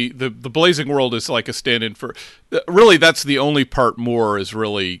 the Blazing World is like a stand-in for. Really, that's the only part Moore is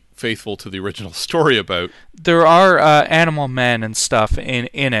really faithful to the original story about. There are animal men and stuff in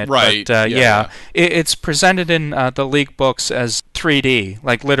it, right? But, it's presented in the League books as 3D.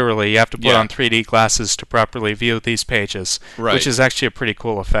 Like, literally, you have to put on 3D glasses to properly view these pages, right, which is actually a pretty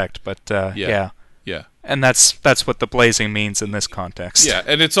cool effect. But yeah. And that's what the blazing means in this context. Yeah,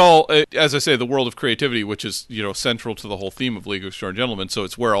 and it's all, as I say, the world of creativity, which is, central to the whole theme of League of Extraordinary Gentlemen, so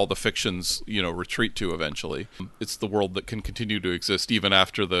it's where all the fictions, retreat to eventually. It's the world that can continue to exist even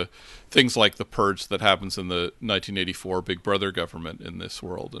after the things like the purge that happens in the 1984 Big Brother government in this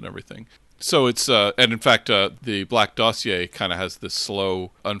world and everything. So it's, and in fact, the Black Dossier kind of has this slow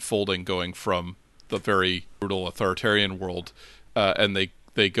unfolding going from the very brutal authoritarian world, and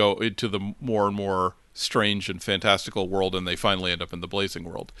they go into the more and more strange and fantastical world, and they finally end up in the Blazing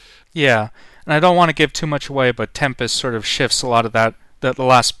World. Yeah, and I don't want to give too much away, but Tempest sort of shifts a lot of that. The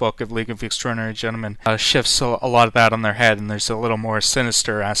last book of League of Extraordinary Gentlemen shifts a lot of that on their head, and there's a little more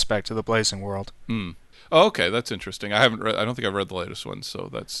sinister aspect to the Blazing World. Oh, okay, that's interesting. I don't think I've read the latest one, so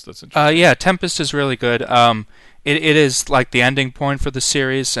that's interesting. Yeah, Tempest is really good. It is like the ending point for the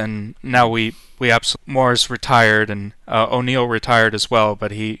series, and now we Moore's retired, and O'Neill retired as well,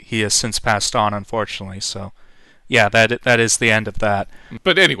 but he has since passed on, unfortunately. So, yeah, that is the end of that.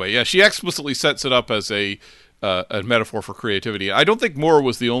 But anyway, yeah, she explicitly sets it up as a metaphor for creativity. I don't think Moore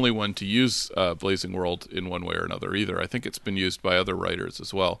was the only one to use Blazing World in one way or another either. I think it's been used by other writers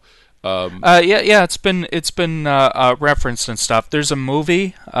as well. It's been referenced and stuff. There's a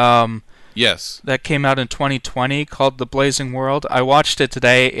movie. Yes. That came out in 2020 called The Blazing World. I watched it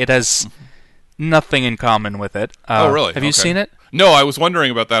today. It has nothing in common with it. Oh, really? Have you seen it? No, I was wondering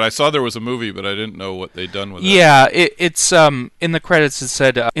about that. I saw there was a movie, but I didn't know what they'd done with it. Yeah, it's in the credits it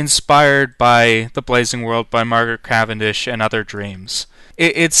said inspired by The Blazing World by Margaret Cavendish and Other Dreams.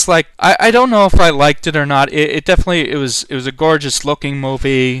 It's like I don't know if I liked it or not. It definitely was a gorgeous looking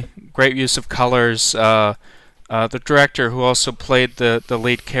movie, great use of colors. The director, who also played the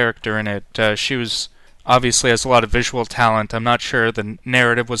lead character in it, she was obviously has a lot of visual talent. I'm not sure the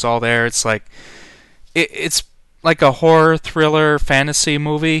narrative was all there. It's like it's like a horror thriller fantasy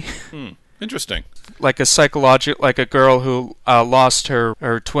movie. Interesting. Like a girl who lost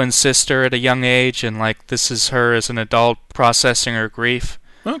her twin sister at a young age, and like this is her as an adult processing her grief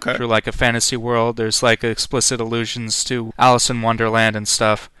through like a fantasy world. There's like explicit allusions to Alice in Wonderland and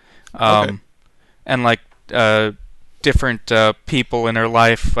stuff, and like different people in her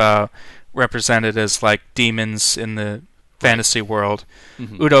life represented as like demons in the fantasy world.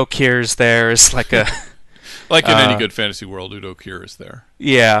 Udo Kier's there is like a like in any good fantasy world, Udo Kier is there.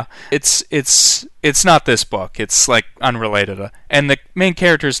 Yeah, it's not this book. It's like unrelated, and the main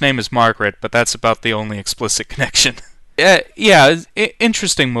character's name is Margaret, but that's about the only explicit connection.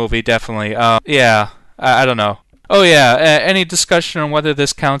 Interesting movie, definitely. I don't know. Oh yeah, any discussion on whether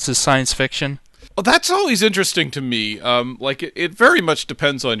this counts as science fiction? Well, that's always interesting to me. Like it very much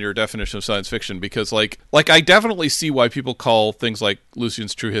depends on your definition of science fiction, because like I definitely see why people call things like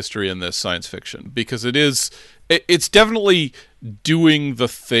Lucian's True History and this science fiction, because it's definitely doing the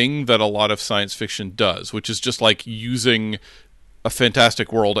thing that a lot of science fiction does, which is just like using a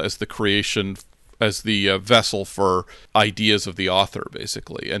fantastic world as the creation, as the vessel for ideas of the author,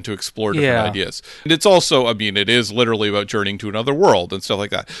 basically, and to explore different ideas. And it's also, I mean, it is literally about journeying to another world and stuff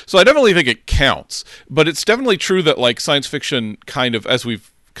like that. So I definitely think it counts. But it's definitely true that, like, science fiction kind of, as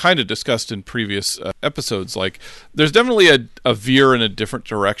we've kind of discussed in previous episodes, like, there's definitely a veer in a different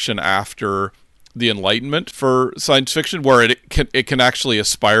direction after the Enlightenment for science fiction, where it can actually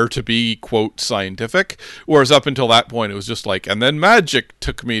aspire to be, quote, scientific, whereas up until that point it was just like, and then magic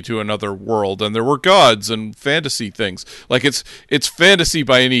took me to another world and there were gods and fantasy things. Like it's fantasy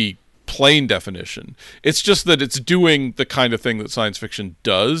by any plain definition. It's just that it's doing the kind of thing that science fiction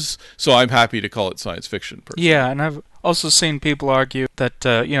does, so I'm happy to call it science fiction personally. Yeah, and I've also seen people argue that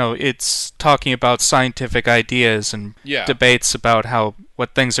it's talking about scientific ideas and debates about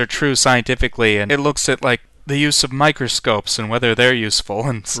what things are true scientifically, and it looks at like the use of microscopes and whether they're useful,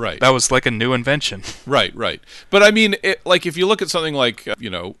 and that was like a new invention. Right. But I mean, like if you look at something like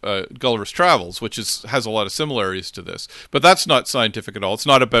Gulliver's Travels, which has a lot of similarities to this, but that's not scientific at all. It's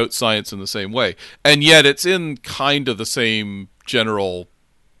not about science in the same way, and yet it's in kind of the same general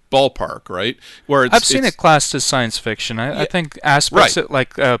ballpark, right? Where I've seen it classed as science fiction. I think aspects it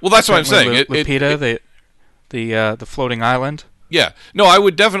like well, that's what I'm saying. Lapita, the floating island. Yeah, no, I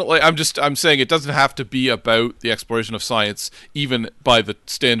would definitely. I'm saying it doesn't have to be about the exploration of science, even by the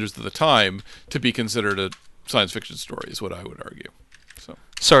standards of the time, to be considered a science fiction story. Is what I would argue. So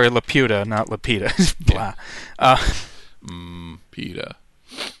sorry, Laputa, not Lapita. Blah. PETA.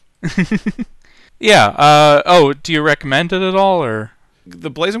 Yeah. Do you recommend it at all, or The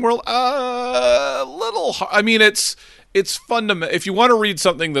Blazing World? Little. I mean, it's fundamental. If you want to read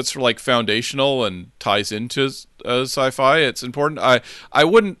something that's like foundational and ties into sci-fi, it's important. I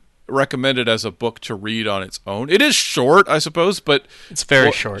wouldn't recommend it as a book to read on its own. It is short, I suppose, but it's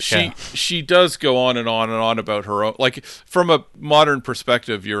very short. She does go on and on and on about her own. Like from a modern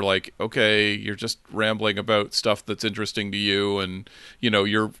perspective, you're like, okay, you're just rambling about stuff that's interesting to you, and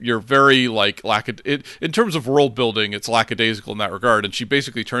you're very like in terms of world building, it's lackadaisical in that regard. And she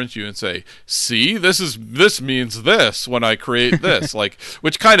basically turns to you and say, "See, this means this when I create this," like,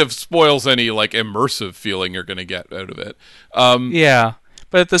 which kind of spoils any like immersive feeling you're going to get out of it.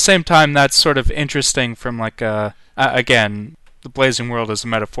 But at the same time, that's sort of interesting from like again, the Blazing World is a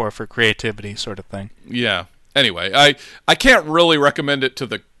metaphor for creativity, sort of thing. Yeah. Anyway, I can't really recommend it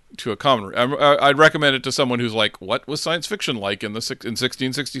to a common. I'd recommend it to someone who's like, what was science fiction like in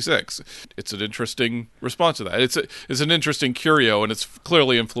 1666? It's an interesting response to that. It's an interesting curio, and it's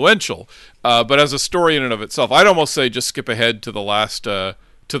clearly influential. But as a story in and of itself, I'd almost say just skip ahead to the last to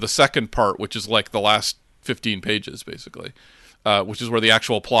the second part, which is like the last 15 pages, basically. Which is where the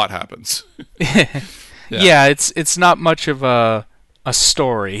actual plot happens. Yeah, it's not much of a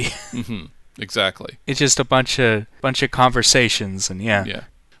story. Mm-hmm. Exactly. It's just a bunch of conversations, and yeah.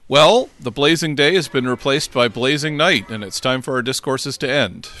 Well, the blazing day has been replaced by blazing night, and it's time for our discourses to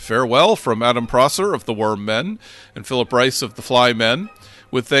end. Farewell from Adam Prosser of the Worm Men and Philip Rice of the Fly Men,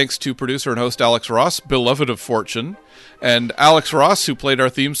 with thanks to producer and host Alex Ross, beloved of Fortune, and Alex Ross, who played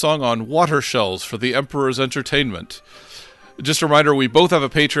our theme song on Water Shells for the Emperor's Entertainment. Just a reminder, we both have a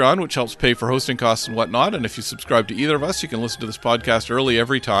Patreon, which helps pay for hosting costs and whatnot, and if you subscribe to either of us, you can listen to this podcast early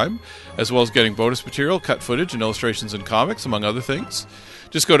every time, as well as getting bonus material, cut footage, and illustrations and comics, among other things.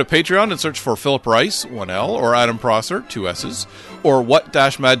 Just go to Patreon and search for Philip Rice, 1L, or Adam Prosser, 2 S's, or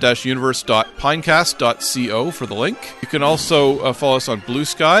what-mad-universe.pinecast.co for the link. You can also follow us on Blue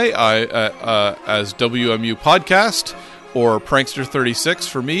Sky as WMU Podcast, or Prankster36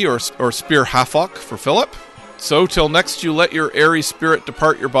 for me, or Spear Hafok for Philip. So, till next you let your airy spirit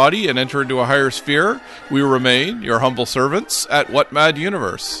depart your body and enter into a higher sphere, we remain your humble servants at What Mad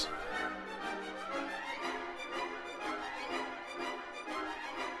Universe.